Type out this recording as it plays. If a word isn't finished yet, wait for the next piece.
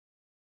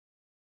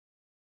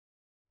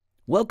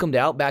Welcome to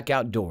Outback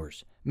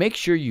Outdoors. Make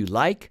sure you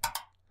like,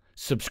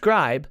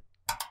 subscribe,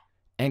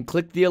 and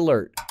click the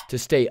alert to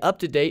stay up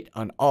to date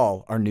on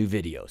all our new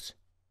videos.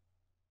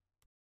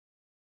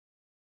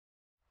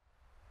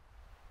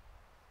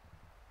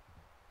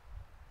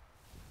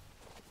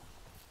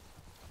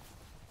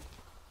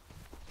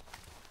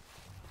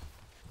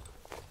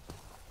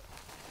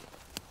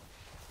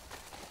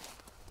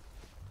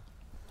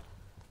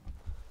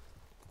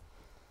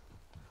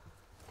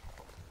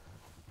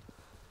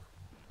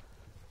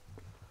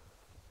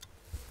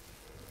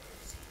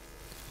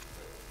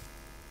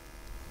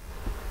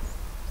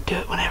 Do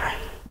it whenever.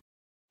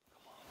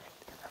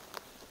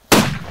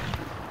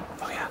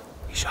 Oh yeah,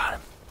 you shot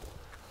him.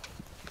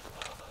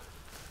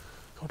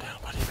 Go down,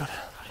 buddy, go down.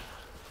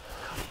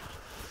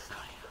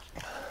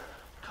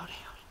 Go down.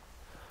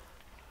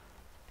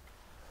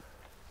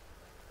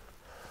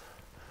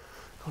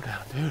 Go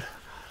down, dude.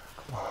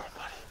 Come on,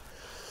 buddy.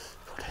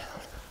 Go down.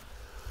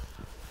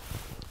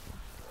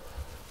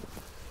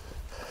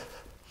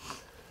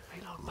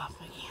 Reload buff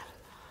him again.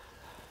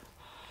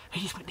 He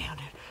just went down,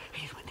 dude.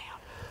 He just went down.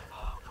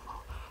 Oh, come on.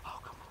 Oh,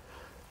 come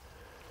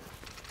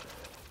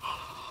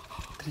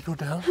on. Did he go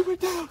down? He went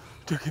down.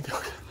 Dude, keep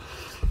going.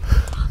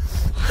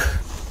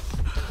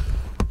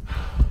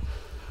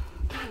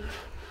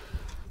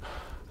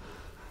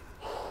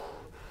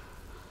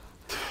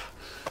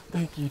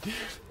 Thank you, dude.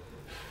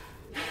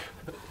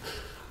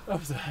 That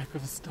was a heck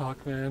of a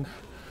stalk, man.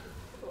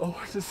 Oh,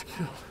 I just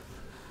killed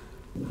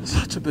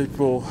such a big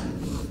bull.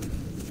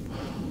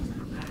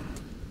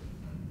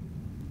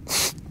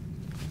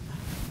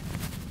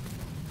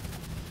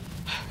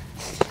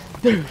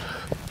 Dude.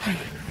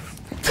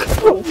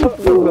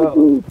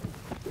 Oh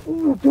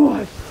my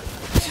god.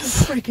 This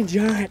is freaking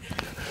giant.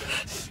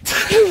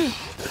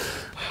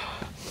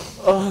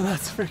 Oh,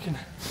 that's freaking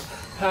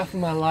half of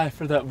my life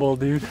for that bull,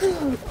 dude.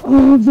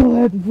 Oh, I'm so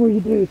happy for you,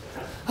 dude.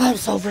 I'm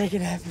so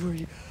freaking happy for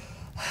you.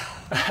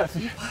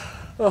 Happy.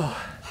 Oh.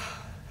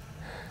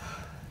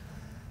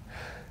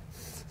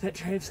 Is that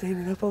tramp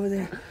standing up over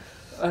there?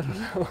 I don't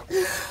know.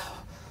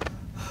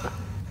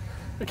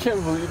 I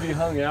can't believe he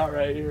hung out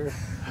right here.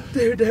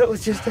 Dude, that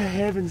was just a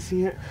heaven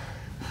sent.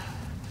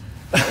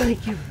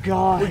 Thank you,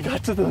 God. We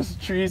got to those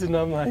trees and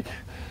I'm like,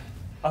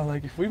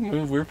 if we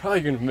move, we're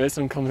probably gonna miss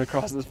him coming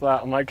across this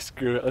flat. I'm like,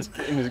 screw it, let's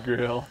get in his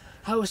grill.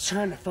 I was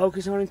trying to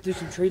focus on him through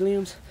some tree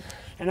limbs,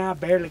 and I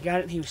barely got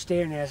it, and he was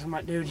staring at us. I'm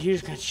like, dude, you're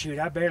just gonna shoot.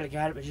 I barely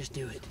got it, but just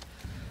do it.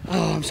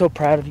 Oh, I'm so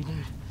proud of you,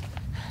 dude.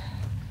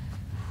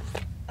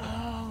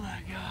 Oh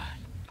my God.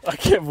 I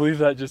can't believe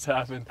that just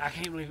happened. I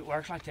can't believe it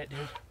works like that, dude.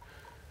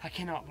 I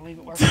cannot believe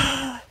it works like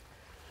that.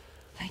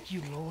 Thank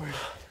you, Lord.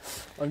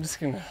 I'm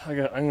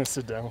gonna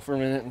sit down for a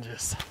minute and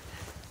just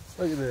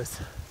look at this.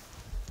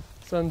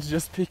 Sun's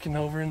just peeking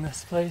over in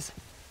this place.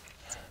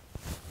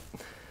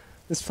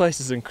 This place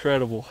is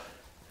incredible.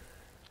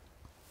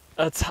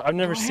 I've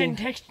never Go ahead seen. and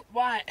text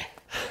Wyatt.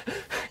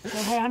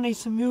 Say, hey, I need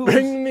some mules.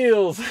 Bring the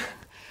meals.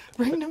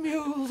 Bring the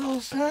mules,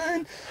 old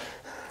son.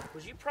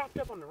 Was you propped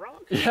up on the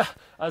rock? Yeah,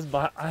 I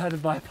had a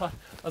bipod.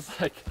 I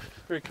was like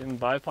freaking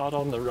bipod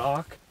on the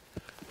rock.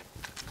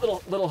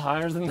 Little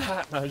higher than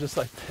that, and I was just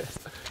like this.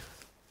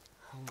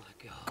 Oh my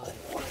God.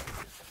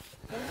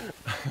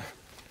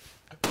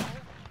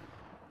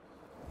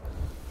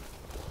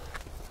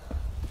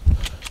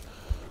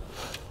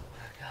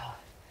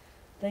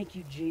 Thank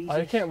you, Jesus.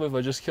 I can't believe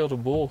I just killed a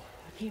bull.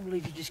 I can't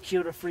believe you just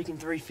killed a freaking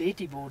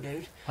 350 bull,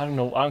 dude. I don't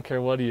know. I don't care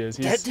what he is.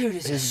 That dude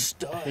is a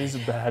stud. He's a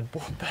bad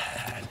bull.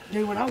 Bad.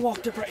 Dude, when I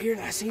walked up right here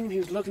and I seen him, he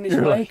was looking this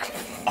You're way. like,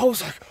 I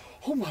was like,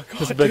 oh my God,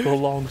 his big dude.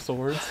 old long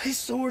swords. His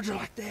swords are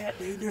like that,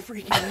 dude. They're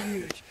freaking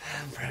huge.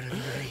 I'm proud of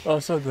you, buddy. Oh,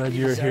 I'm so glad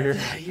you were here.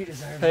 You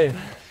deserve Hey, it.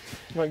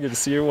 you might get to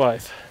see your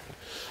wife.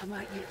 I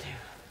might get to.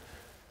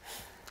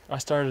 I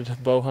started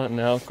bow hunting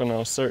elk when I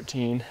was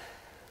 13,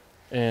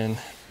 and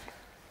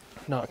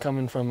not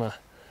coming from a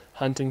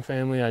hunting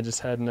family, I just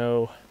had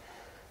nowhere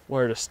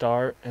to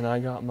start, and I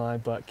got my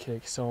butt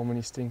kicked so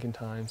many stinking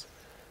times.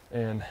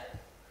 And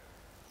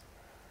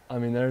I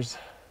mean, there's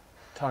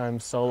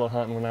times solo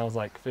hunting when I was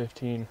like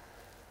 15,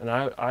 and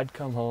I'd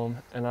come home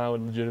and I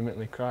would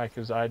legitimately cry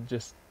because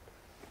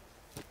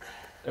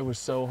it was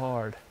so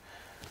hard.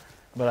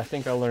 But I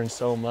think I learned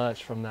so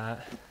much from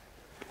that.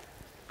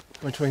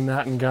 Between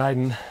that and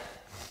guiding.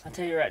 I'll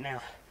tell you right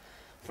now,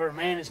 for a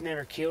man that's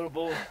never killed a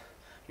bull,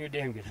 you're a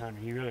damn good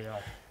hunter. You really are.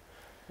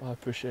 Well, I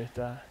appreciate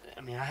that.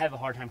 I mean, I have a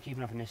hard time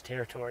keeping up in this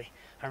territory.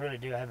 I really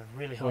do. I have a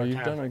really hard Well, you've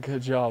time. done a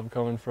good job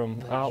coming from,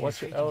 But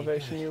what's your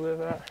elevation you live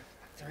at?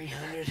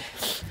 300.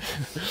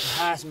 The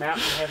highest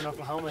mountain we have in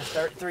Oklahoma is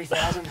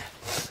 33,000.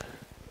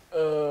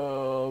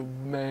 Oh,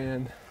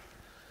 man.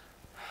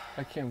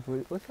 I can't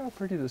believe, look how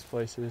pretty this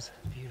place is.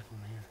 It's beautiful,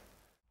 man.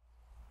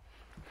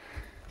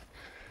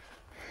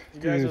 You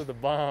guys are the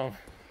bomb.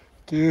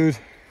 Dude,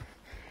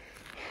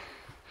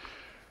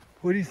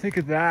 what do you think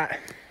of that?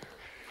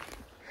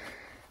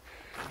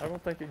 I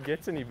don't think it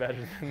gets any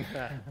better than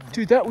that.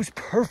 Dude, that was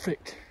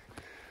perfect.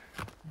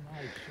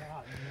 Nice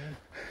shot, man.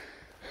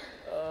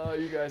 Oh,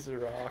 you guys are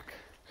rock.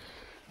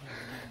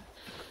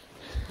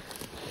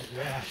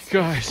 Yes.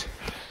 Guys.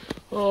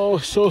 Oh,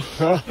 I'm so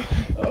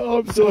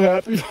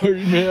happy for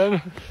you,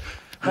 man.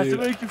 How's it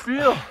make you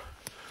feel?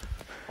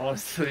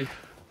 Honestly,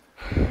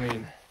 I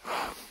mean,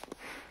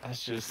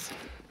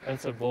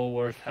 that's a bull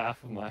worth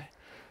half of my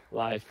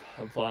life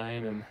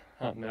applying and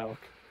hunting elk.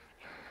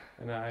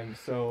 And I'm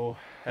so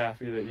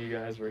happy that you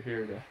guys were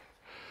here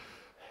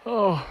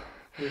to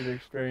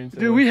experience it.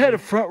 Dude, we had a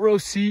front row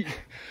seat.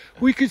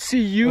 We could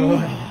see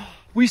you.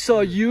 We saw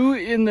you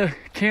in the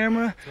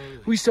camera.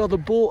 We saw the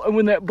bull, and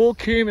when that bull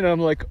came, and I'm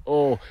like,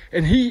 oh,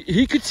 and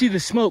he could see the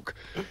smoke.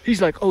 He's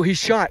like, oh, he's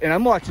shot, and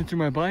I'm watching through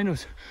my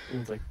binos. It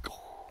was like,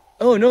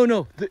 oh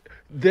no,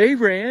 they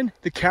ran.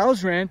 The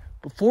cows ran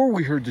before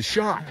we heard the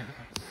shot,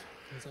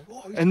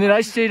 and then I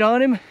stayed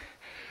on him,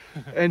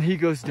 and he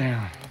goes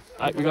down.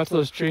 we got to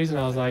those trees, and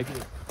I was like,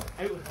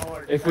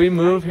 if we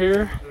move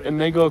here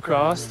and they go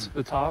across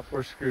the top,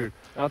 we're screwed.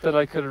 Not that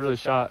I could have really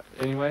shot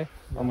anyway.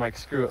 I'm like,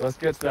 screw it, let's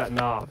get to that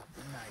knob.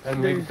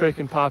 And we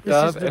freaking popped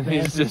up, and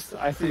he's just,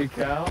 I see a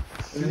cow,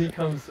 and he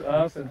comes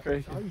up and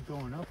freaking. How are you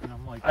going up? And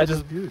I'm like, I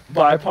just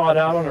bipod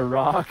out on a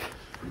rock,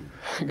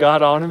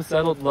 got on him,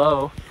 settled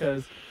low,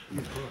 because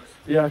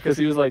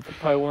he was like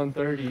probably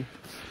 130.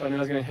 So I knew I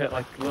was gonna hit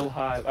like a little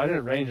high. I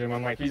didn't range him.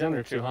 I'm like, he's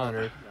under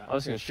 200. I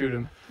was gonna shoot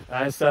him.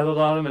 And I settled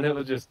on him, and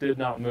it just did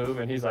not move.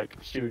 And he's like,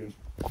 shoot him.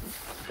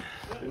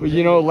 Well,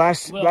 you know,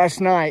 last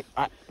night,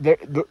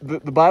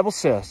 the Bible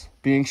says,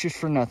 be anxious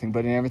for nothing,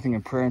 but in everything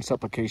in prayer and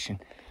supplication,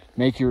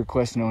 make your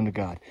requests known to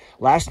God.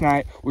 Last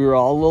night, we were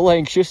all a little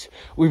anxious.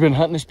 We've been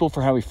hunting this bull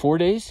for 4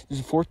 days? This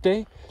is the 4th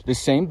day? This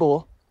same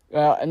bull.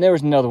 And there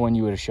was another one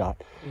you would have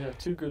shot. Yeah,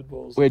 2 good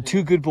bulls. We had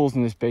 2 good bulls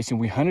in this basin.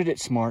 We hunted it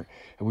smart,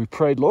 and we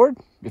prayed, Lord,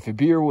 if it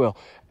be your will.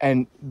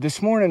 And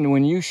this morning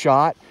when you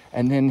shot,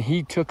 and then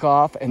he took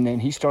off, and then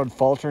he started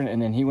faltering,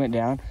 and then he went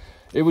down,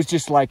 it was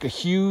just like a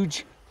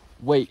huge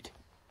weight.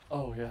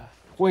 Oh, yeah.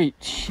 Weight,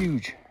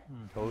 huge.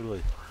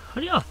 Totally.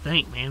 What do y'all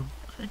think, man?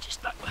 I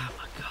just thought, oh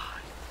my God.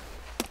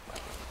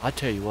 I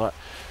tell you what.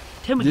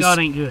 Tell me God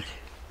ain't good.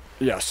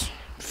 Yes,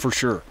 for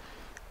sure.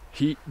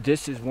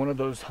 This is one of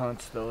those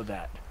hunts though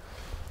that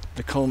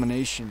the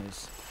culmination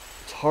is,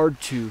 it's hard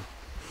to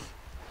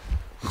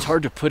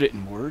put it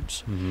in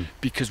words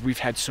because we've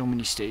had so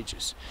many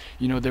stages.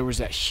 You know, there was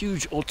that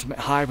huge ultimate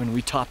high when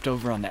we topped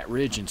over on that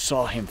ridge and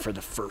saw him for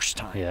the first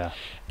time. Yeah.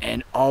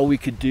 And all we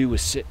could do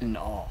was sit in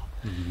awe.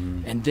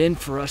 And then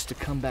for us to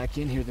come back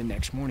in here the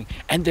next morning,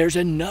 and there's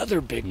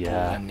another big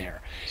bull in there.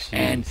 Jeez.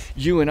 And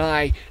you and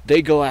I,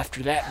 they go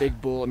after that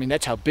big bull. I mean,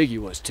 that's how big he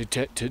was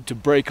to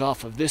break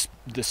off of the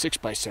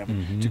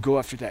 6x7 to go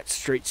after that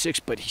straight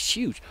 6, but he's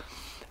huge.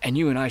 And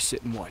you and I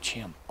sit and watch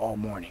him all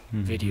morning,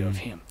 video of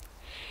him.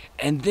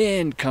 And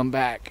then come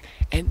back,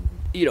 and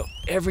you know,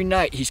 every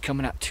night he's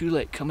coming out too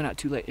late.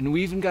 And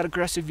we even got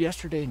aggressive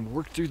yesterday and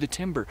worked through the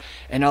timber,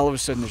 and all of a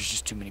sudden there's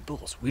just too many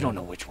bulls. We don't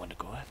know which one to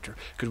go after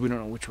because we don't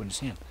know which one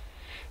is him.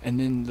 And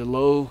then the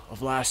low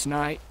of last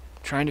night,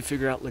 trying to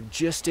figure out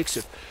logistics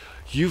of,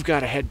 you've got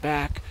to head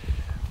back,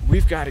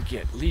 we've got to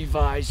get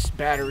Levi's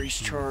batteries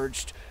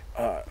charged,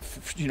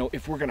 you know,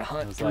 if we're gonna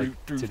hunt through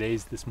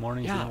today's this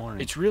morning's the morning.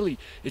 It's really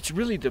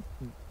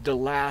the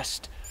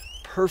last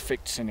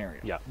perfect scenario.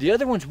 Yeah. The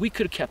other ones we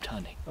could have kept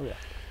hunting. Oh yeah.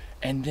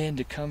 And then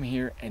to come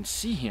here and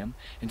see him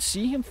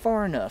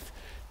far enough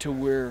to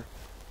where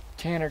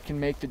Tanner can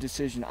make the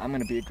decision, I'm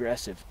going to be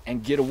aggressive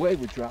and get away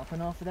with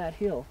dropping off of that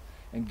hill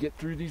and get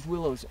through these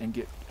willows and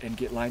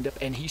get lined up,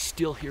 and he's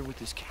still here with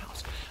his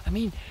cows. I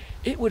mean,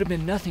 it would have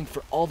been nothing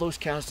for all those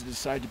cows to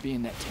decide to be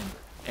in that timber,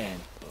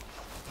 and boom.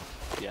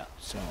 Yeah,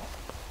 so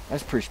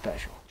that's pretty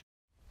special.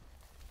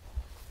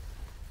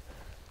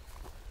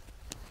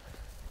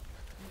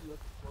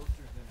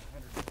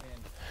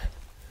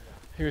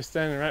 He was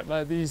standing right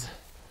by these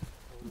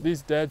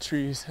dead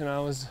trees, and I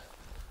was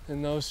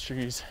in those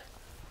trees.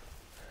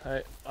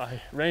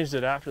 I ranged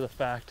it after the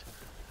fact,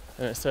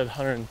 and it said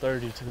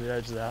 130 to the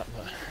edge of that,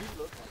 but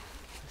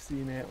I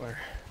see an antler.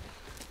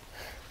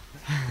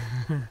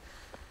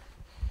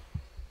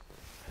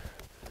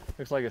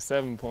 Looks like a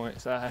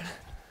 7-point side.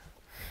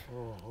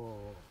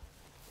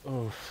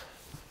 Oof.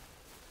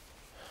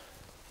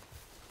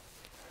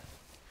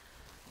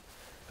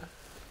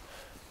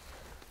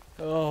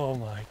 Oh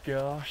my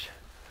gosh.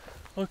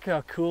 Look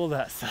how cool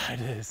that side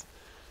is.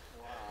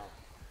 Wow.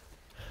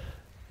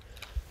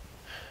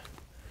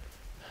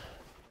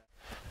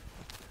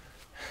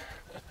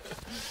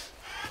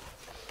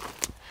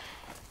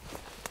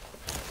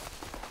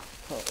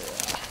 Oh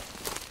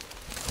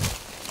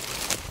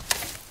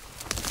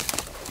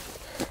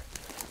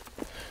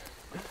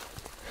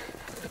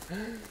yeah.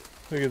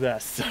 Look at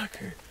that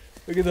sucker.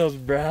 Look at those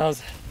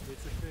brows.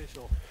 It's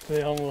official.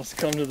 They almost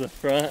come to the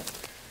front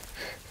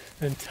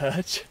and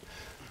touch.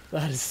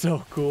 That is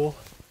so cool.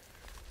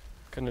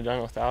 Couldn't have done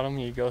it without him.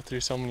 You go through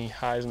so many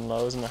highs and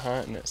lows in the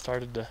hunt, and it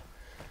started to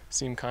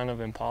seem kind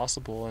of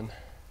impossible. And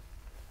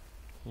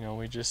you know,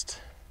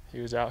 he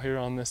was out here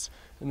in this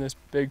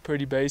big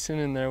pretty basin,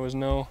 and there was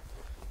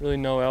really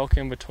no elk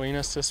in between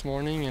us this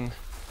morning, and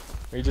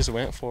we just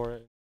went for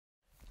it.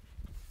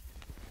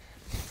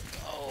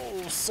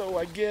 Oh, So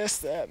I guess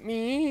that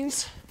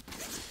means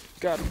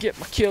gotta get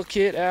my kill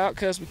kit out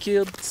because we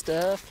killed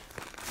stuff.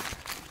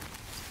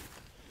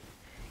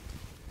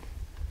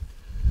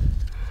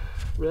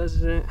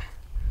 Resident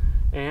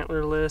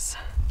antlerless.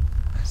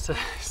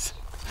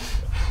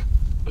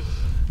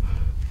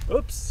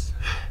 Oops.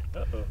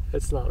 Uh-oh.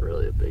 It's not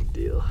really a big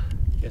deal.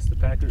 Guess the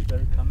Packers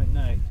better come at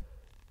night.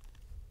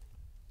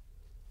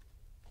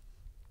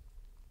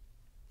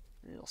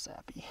 Real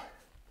sappy.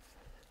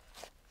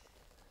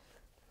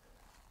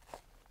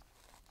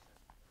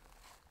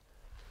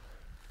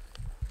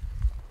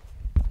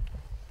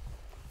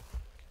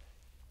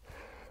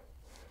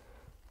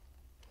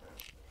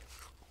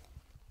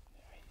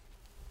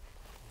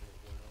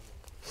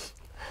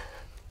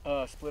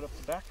 Split up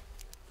the back.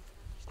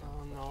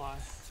 Oh no, I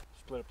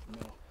Split up the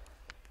middle.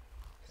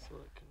 so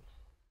it can...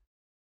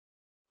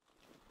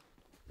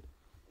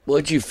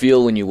 What'd you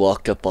feel when you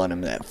walked up on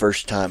him that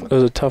first time? It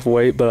was a tough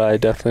wait, but I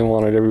definitely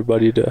wanted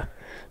everybody to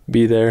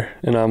be there,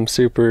 and I'm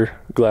super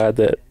glad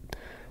that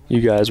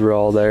you guys were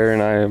all there,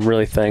 and I am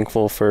really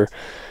thankful for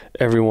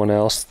everyone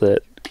else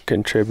that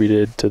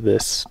contributed to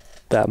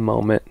that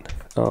moment.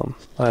 I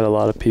had a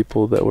lot of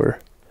people that were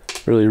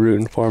really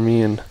rooting for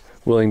me and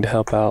willing to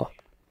help out.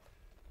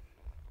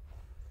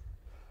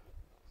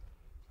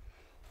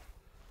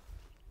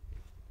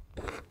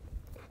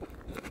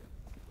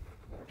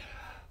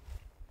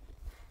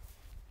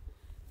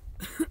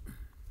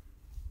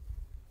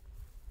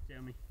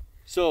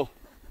 So,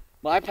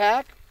 my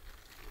pack,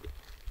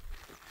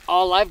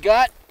 all I've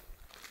got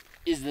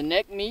is the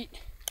neck meat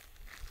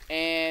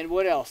and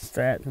what else?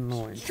 Straps and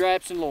loins.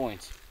 Straps and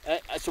loins.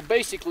 So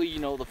basically, you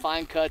know, the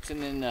fine cuts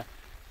and then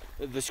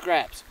the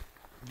scraps.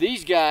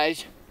 These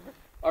guys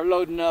are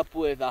loading up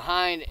with a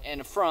hind and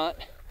a front,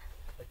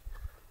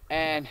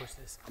 and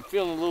I'm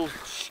feeling a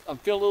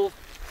little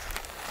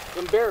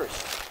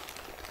embarrassed.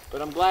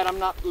 But I'm glad I'm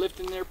not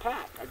lifting their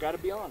pack. I gotta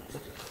be honest.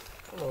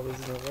 Oh, this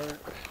is gonna work.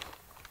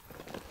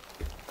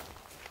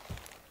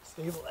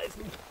 Stabilize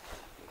me.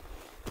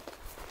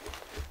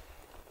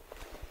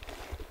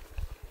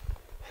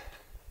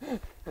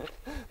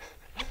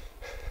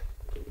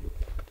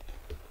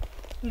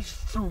 This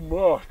is too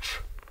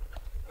much.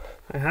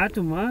 I had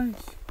too much.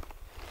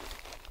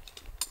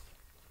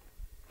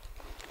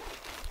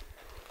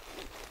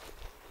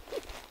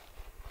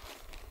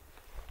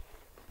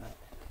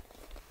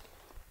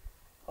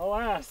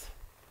 Alas.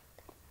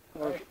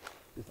 Right.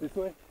 Is this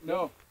way?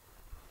 No.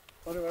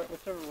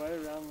 Whichever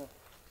way around the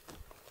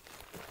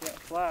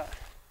flat.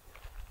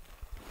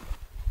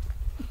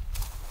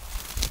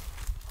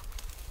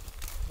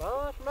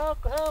 Boy,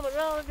 smoke a hummer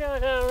on the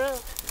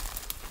around.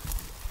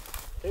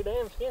 Too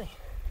damn skinny.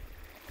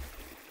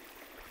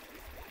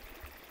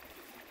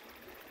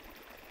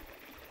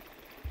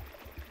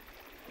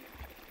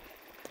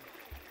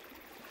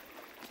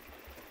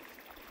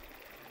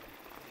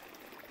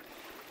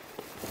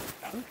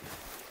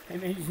 Hey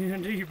man, you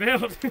undo your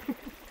belt.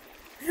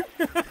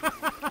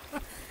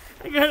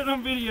 I got it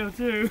on video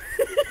too.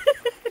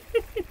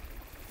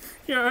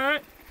 You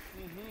alright?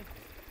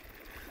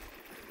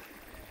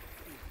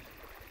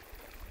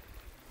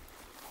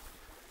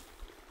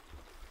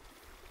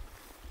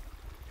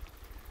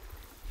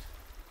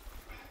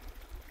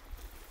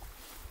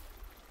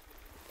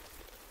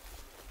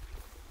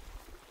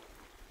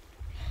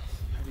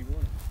 How do you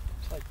want it?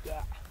 Just like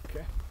that.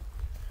 Okay.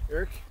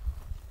 Eric,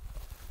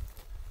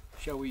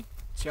 shall we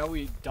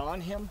don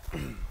him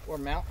or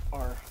mount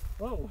our?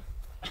 Whoa.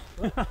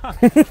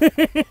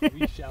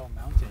 We shall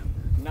mount him.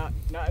 Not.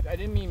 I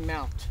didn't mean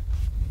mount.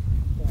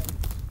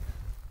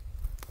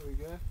 Are we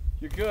good?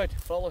 You're good.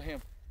 Follow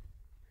him.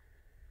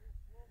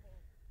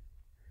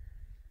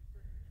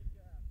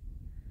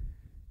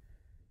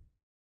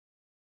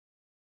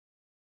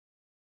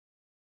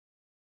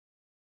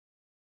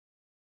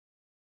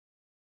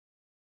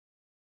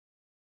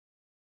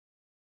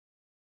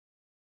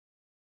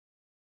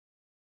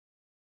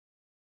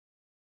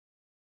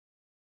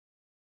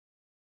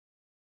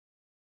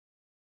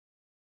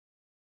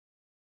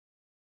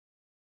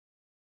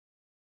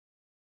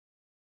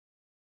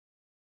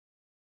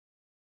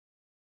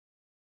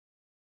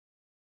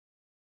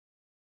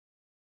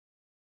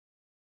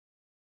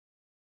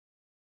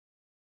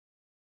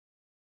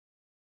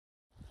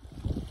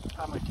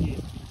 Got my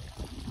teeth.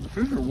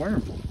 These are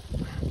wonderful.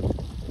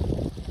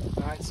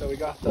 Alright, so we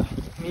got the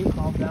meat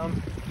hauled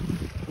down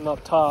from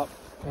up top,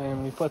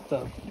 and we put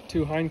the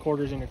 2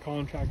 hindquarters in a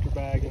contractor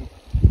bag and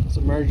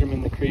submerged them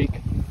in the creek.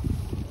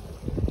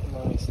 And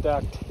then we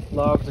stacked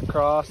logs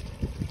across,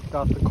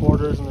 got the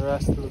quarters and the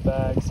rest of the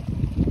bags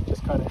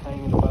just kind of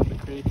hanging above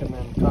the creek, and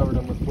then covered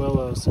them with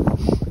willows to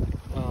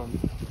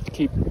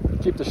keep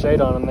the shade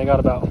on them. They got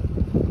about,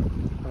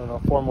 I don't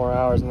know, 4 more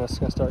hours, and it's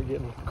going to start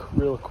getting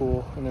real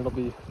cool, and it'll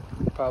be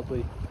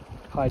probably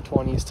high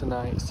 20s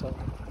tonight, so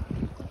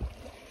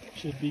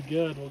should be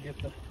good. We'll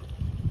get the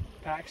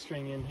pack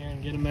string in here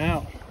and get them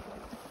out.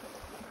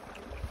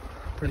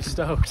 Pretty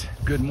stoked.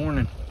 Good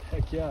morning.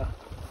 Heck yeah.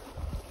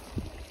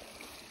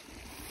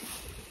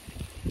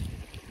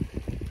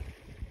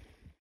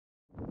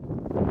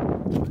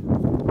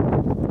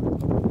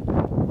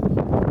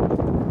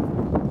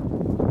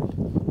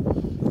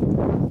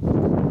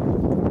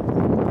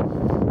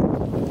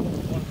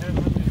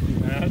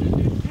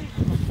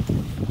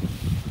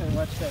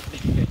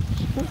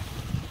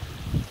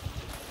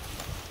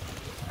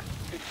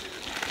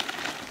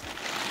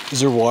 Is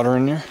there water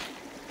in there?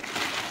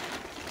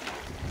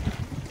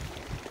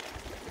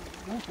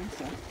 I don't think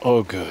so.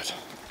 Oh, good.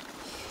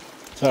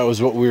 That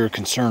was what we were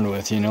concerned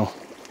with, you know.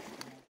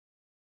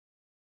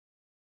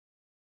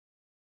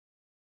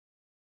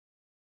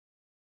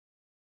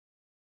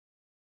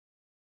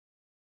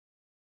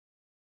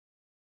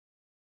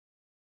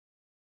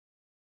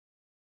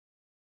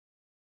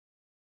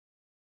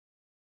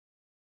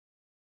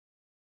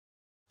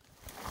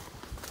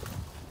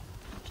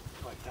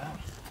 Like that.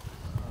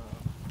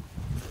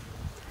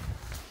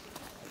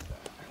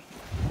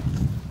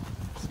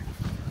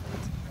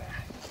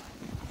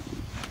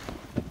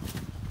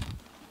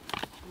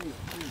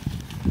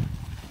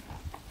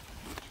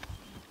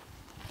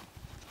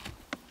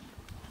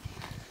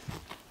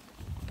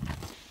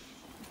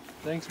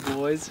 Thanks,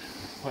 boys.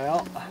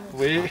 Well,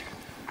 we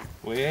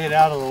ain't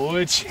out of the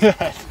woods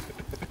yet.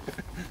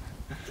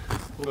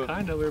 Well,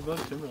 kinda. We're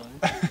above timberline.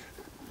 Yeah,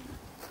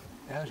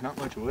 there's not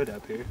much wood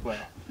up here. Well,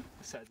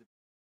 besides.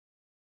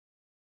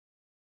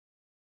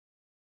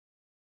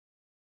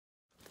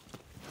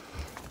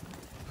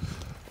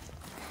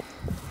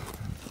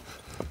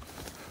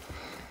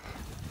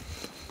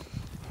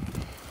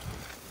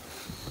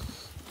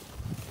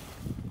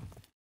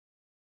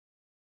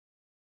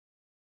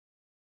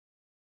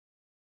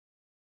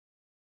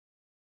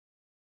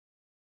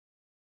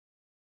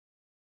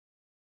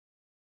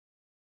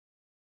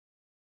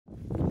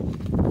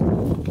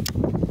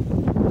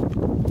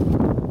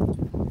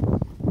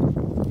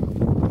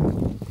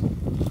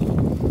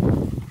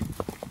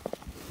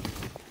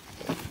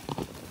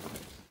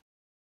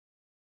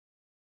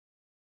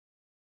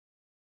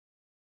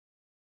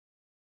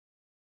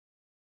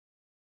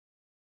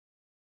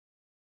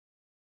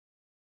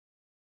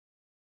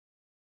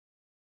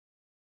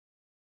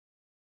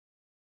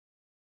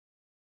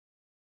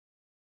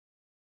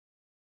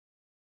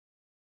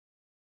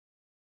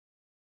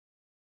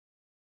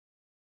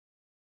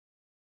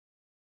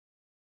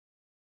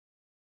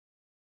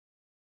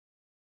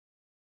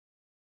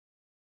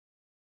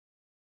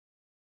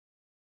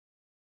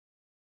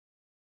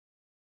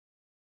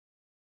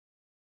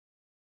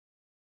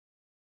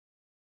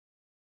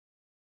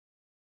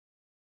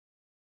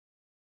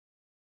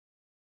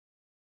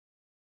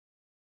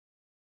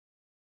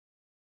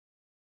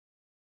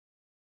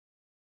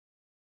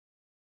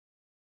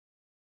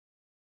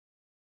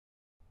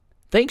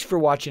 Thanks for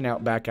watching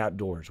Outback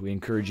Outdoors. We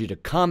encourage you to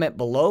comment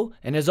below,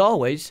 and as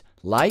always,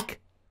 like,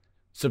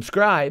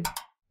 subscribe,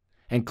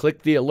 and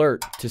click the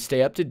alert to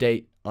stay up to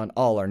date on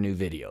all our new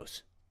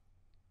videos.